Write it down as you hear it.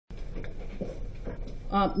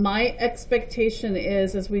My expectation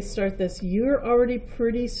is, as we start this, you're already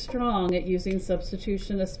pretty strong at using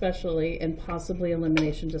substitution especially, and possibly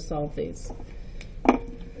elimination to solve these.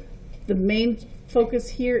 The main focus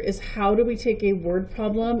here is how do we take a word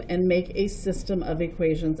problem and make a system of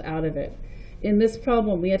equations out of it. In this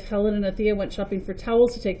problem, we have Helen and Athea went shopping for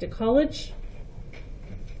towels to take to college.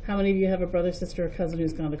 How many of you have a brother, sister, or cousin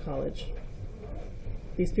who's gone to college?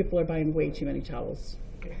 These people are buying way too many towels.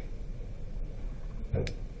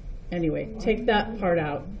 Anyway, take that part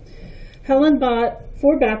out. Helen bought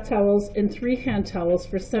 4 bath towels and 3 hand towels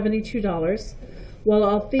for $72, while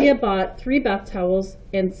Althea bought 3 bath towels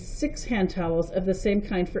and 6 hand towels of the same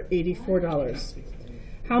kind for $84.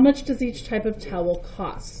 How much does each type of towel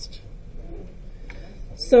cost?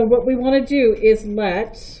 So what we want to do is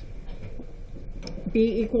let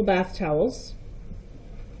B equal bath towels,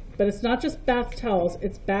 but it's not just bath towels,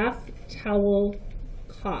 it's bath towel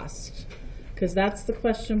cost, because that's the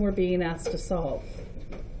question we're being asked to solve.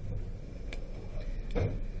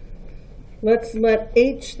 Let's let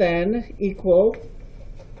H then equal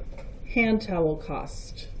hand towel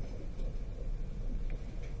cost.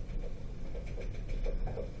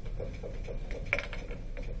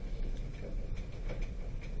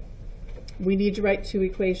 We need to write 2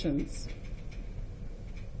 equations.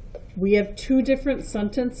 We have 2 different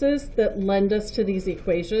sentences that lend us to these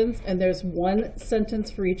equations, and there's 1 sentence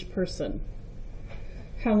for each person.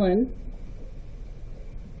 Helen,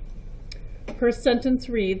 her sentence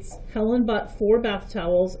reads, Helen bought 4 bath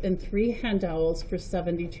towels and 3 hand towels for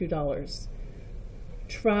 $72.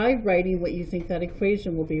 Try writing what you think that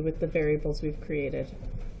equation will be with the variables we've created.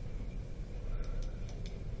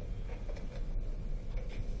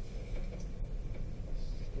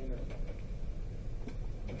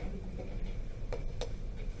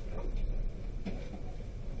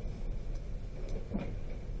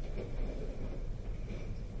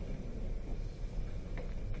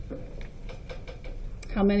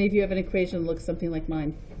 How many of you have an equation that looks something like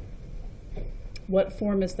mine? What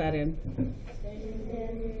form is that in?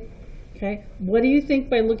 Okay. What do you think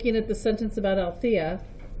by looking at the sentence about Althea?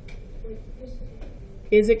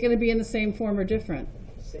 Is it going to be in the same form or different?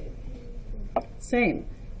 Same.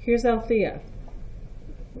 Here's Althea.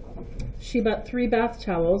 She bought 3 bath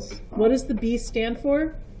towels. What does the B stand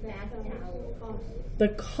for? Bath towel. The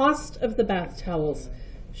cost of the bath towels.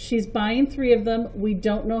 She's buying 3 of them. We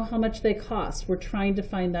don't know how much they cost. We're trying to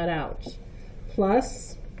find that out.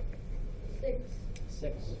 Plus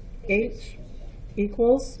 6. H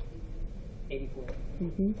equals 84.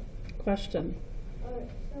 Question. So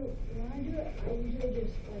when I do it, I usually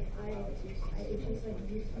just it's just like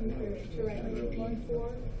use them to write like 1,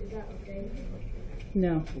 4. Is that okay?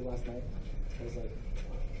 No. Last night, I was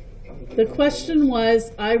like, The question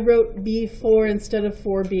was, I wrote B4 instead of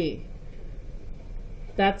 4B.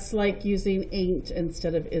 That's like using ain't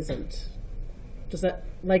instead of isn't. Does that,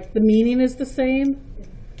 like, the meaning is the same,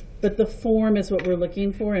 but the form is what we're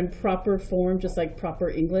looking for, and proper form, just like proper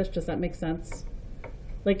English. Does that make sense?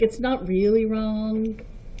 Like, it's not really wrong.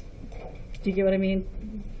 Do you get what I mean?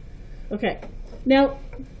 Okay. Now,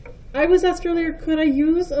 I was asked earlier, could I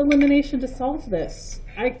use elimination to solve this?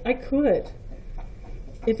 I could.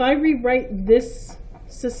 If I rewrite this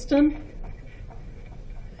system,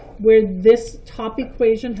 where this top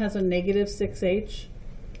equation has a negative 6h,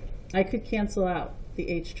 I could cancel out the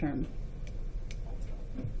h term.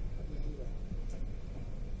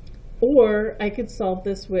 Or I could solve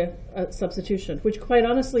this with substitution, which quite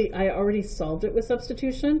honestly, I already solved it with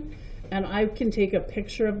substitution, and I can take a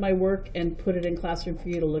picture of my work and put it in Classroom for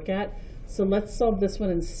you to look at. So let's solve this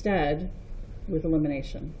one instead with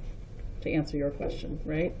elimination to answer your question,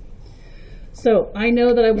 right? So I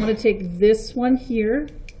know that I want to take this one here,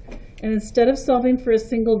 and instead of solving for a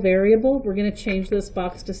single variable, we're going to change this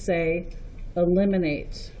box to say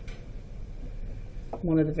eliminate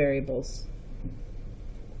one of the variables.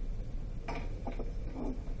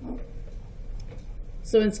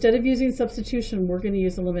 So instead of using substitution, we're going to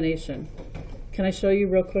use elimination. Can I show you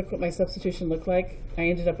real quick what my substitution looked like? I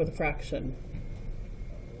ended up with a fraction.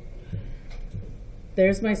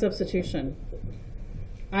 There's my substitution.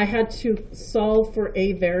 I had to solve for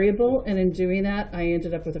a variable, and in doing that, I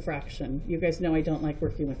ended up with a fraction. You guys know I don't like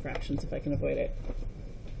working with fractions if I can avoid it.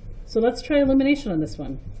 So let's try elimination on this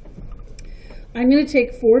one. I'm going to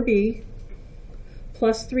take 4b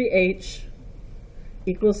plus 3h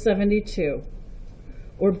equals 72,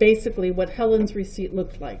 or basically what Helen's receipt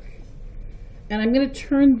looked like. And I'm going to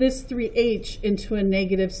turn this 3h into a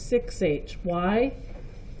negative 6h. Why?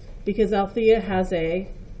 Because Althea has a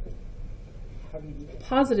How do you do that?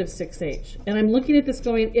 positive 6h. And I'm looking at this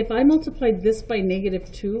going, if I multiply this by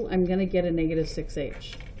 -2, I'm going to get a negative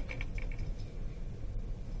 6h.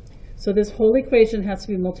 So this whole equation has to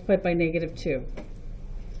be multiplied by -2.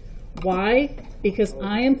 Why? Because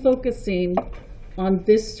I am focusing on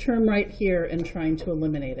this term right here and trying to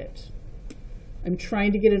eliminate it. I'm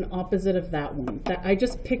trying to get an opposite of that one. I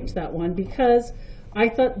just picked that one because I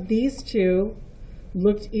thought these two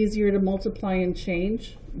looked easier to multiply and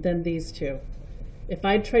change than these two. If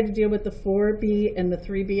I'd tried to deal with the 4b and the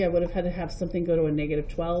 3b, I would have had to have something go to a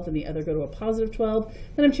 -12 and the other go to a +12.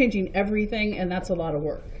 Then I'm changing everything, and that's a lot of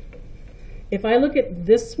work. If I look at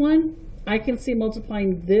this one, I can see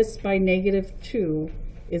multiplying this by -2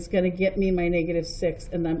 is going to get me my -6,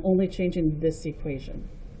 and I'm only changing this equation.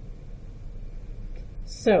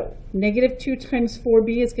 So -2 times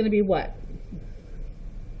 4b is going to be what?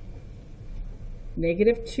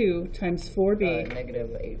 -2 times 4b.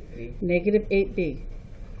 -8b. -8b.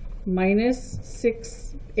 Minus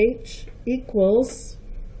 6h equals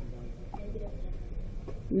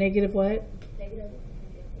negative what? Negative.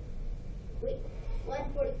 Wait,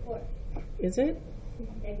 144. Is it?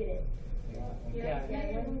 Negative. Yeah.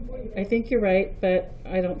 Yeah, 144. I think you're right, but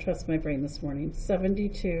I don't trust my brain this morning.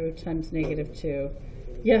 72 times -2.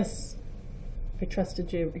 Yes, I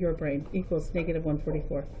trusted your brain. Equals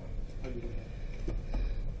 -144.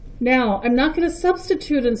 Now, I'm not going to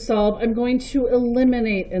substitute and solve. I'm going to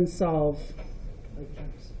eliminate and solve. Like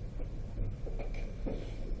terms.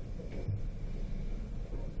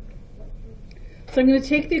 So I'm going to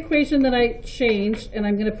take the equation that I changed and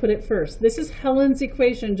I'm going to put it first. This is Helen's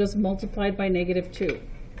equation just multiplied by -2.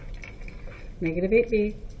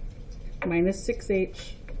 -8b minus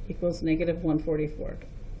 6h equals -144.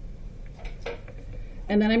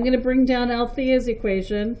 And then I'm going to bring down Althea's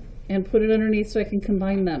equation and put it underneath so I can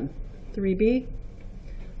combine them. 3b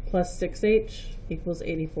plus 6h equals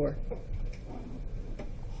 84.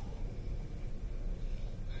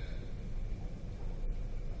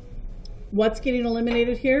 What's getting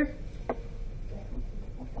eliminated here?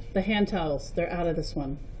 The hand towels. They're out of this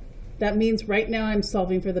one. That means right now I'm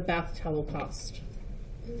solving for the bath towel cost.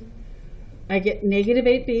 I get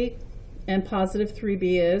 -8b and positive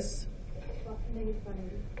 3b is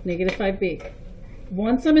 -5b.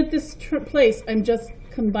 Once I'm at this place, I'm just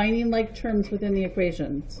combining like terms within the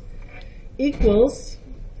equations. Equals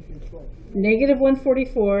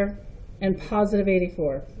 -144 and positive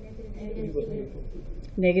 84.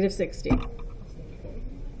 -60.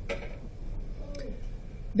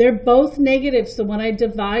 They're both negative, so when I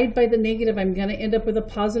divide by the negative, I'm going to end up with a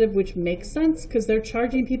positive, which makes sense because they're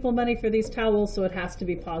charging people money for these towels, so it has to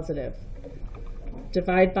be positive.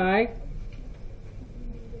 Divide by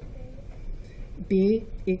B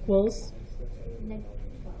equals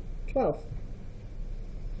 12.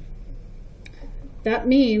 That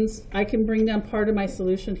means I can bring down part of my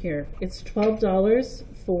solution here. It's $12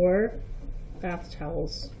 for bath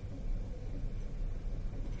towels.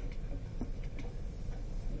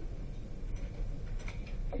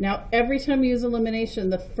 Now, every time we use elimination,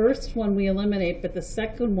 the first one we eliminate, but the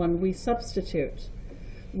second one we substitute.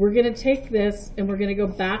 We're going to take this and we're going to go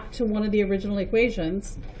back to one of the original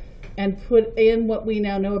equations and put in what we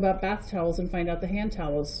now know about bath towels and find out the hand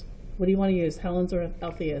towels. What do you want to use, Helen's or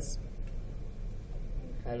Althea's?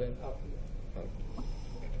 Helen.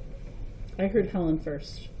 I heard Helen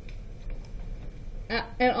first.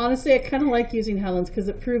 And honestly, I kind of like using Helen's because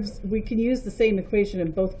it proves we can use the same equation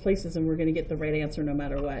in both places and we're going to get the right answer no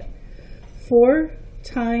matter what. 4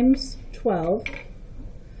 times 12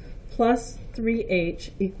 plus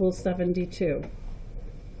 3h equals 72.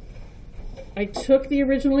 I took the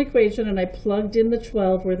original equation and I plugged in the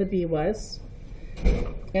 12 where the b was,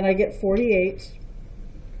 and I get 48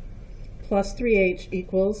 plus 3h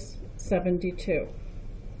equals 72.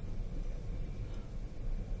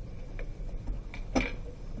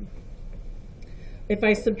 If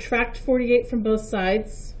I subtract 48 from both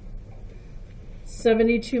sides,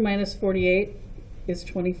 72 minus 48 is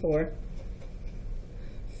 24.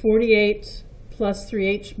 48 plus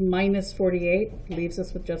 3h minus 48 leaves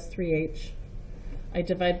us with just 3h. I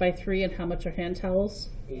divide by 3, and how much are hand towels?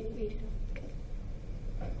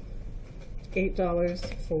 $8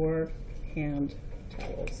 for hand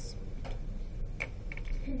towels.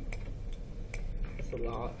 That's a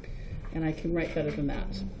lot. And I can write better than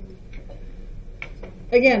that.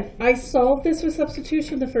 Again, I solved this with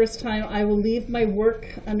substitution the first time. I will leave my work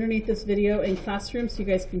underneath this video in Classroom so you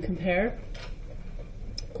guys can compare.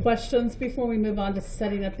 Questions before we move on to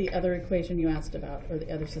setting up the other equation you asked about, or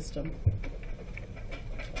the other system?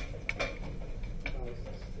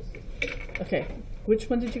 Okay, which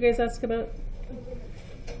one did you guys ask about?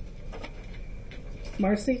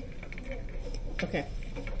 Marcy? Okay.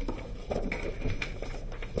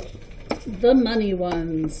 The money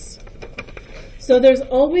ones. So there's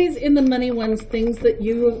always in the money ones things that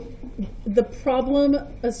the problem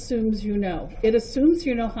assumes you know. It assumes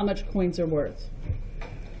you know how much coins are worth.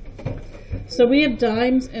 So we have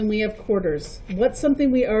dimes and we have quarters. What's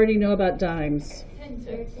something we already know about dimes? 10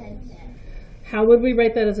 cents. How would we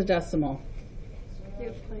write that as a decimal?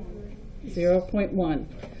 0.1. 0.1.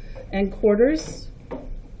 And quarters?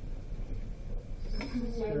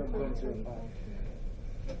 0.05.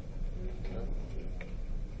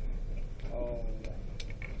 Oh.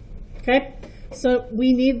 Okay, so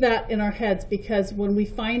we need that in our heads because when we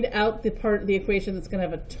find out the part of the equation that's going to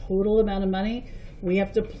have a total amount of money, we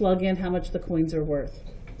have to plug in how much the coins are worth.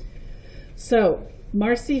 So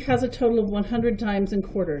Marcy has a total of 100 dimes and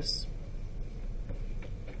quarters.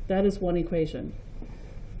 That is one equation.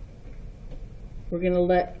 We're going to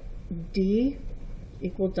let D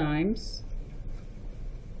equal dimes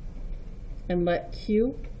and let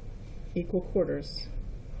Q equal quarters.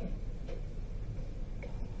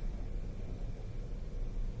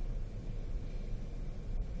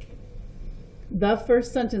 The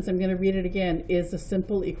first sentence, I'm going to read it again, is a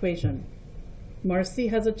simple equation. Marcy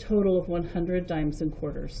has a total of 100 dimes and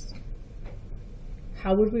quarters.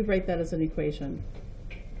 How would we write that as an equation?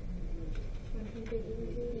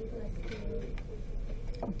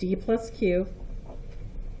 D plus Q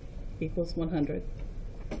equals 100.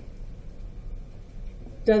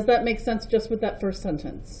 Does that make sense just with that first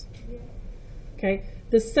sentence? Okay.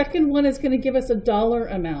 The second one is going to give us a dollar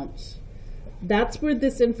amount. That's where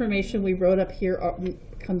this information we wrote up here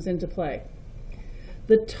comes into play.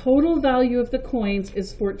 The total value of the coins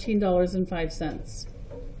is $14.05.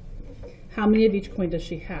 How many of each coin does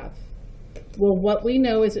she have? Well, what we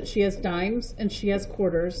know is that she has dimes and she has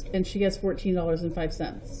quarters and she has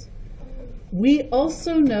 $14.05. We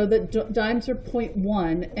also know that dimes are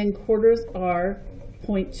 0.1 and quarters are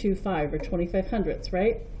 0.25 or 25 hundredths,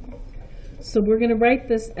 right? So we're going to write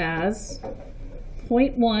this as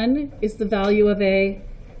 0.1 is the value of a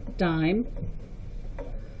dime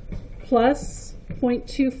plus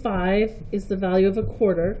 0.25 is the value of a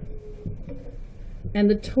quarter, and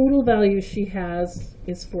the total value she has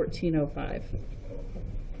is $14.05.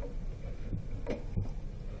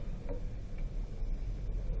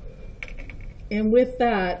 And with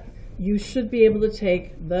that, you should be able to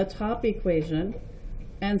take the top equation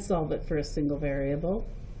and solve it for a single variable.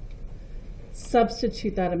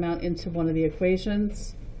 Substitute that amount into one of the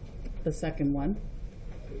equations, the second one,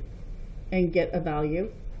 and get a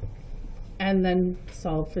value, and then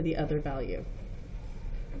solve for the other value.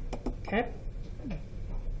 Okay?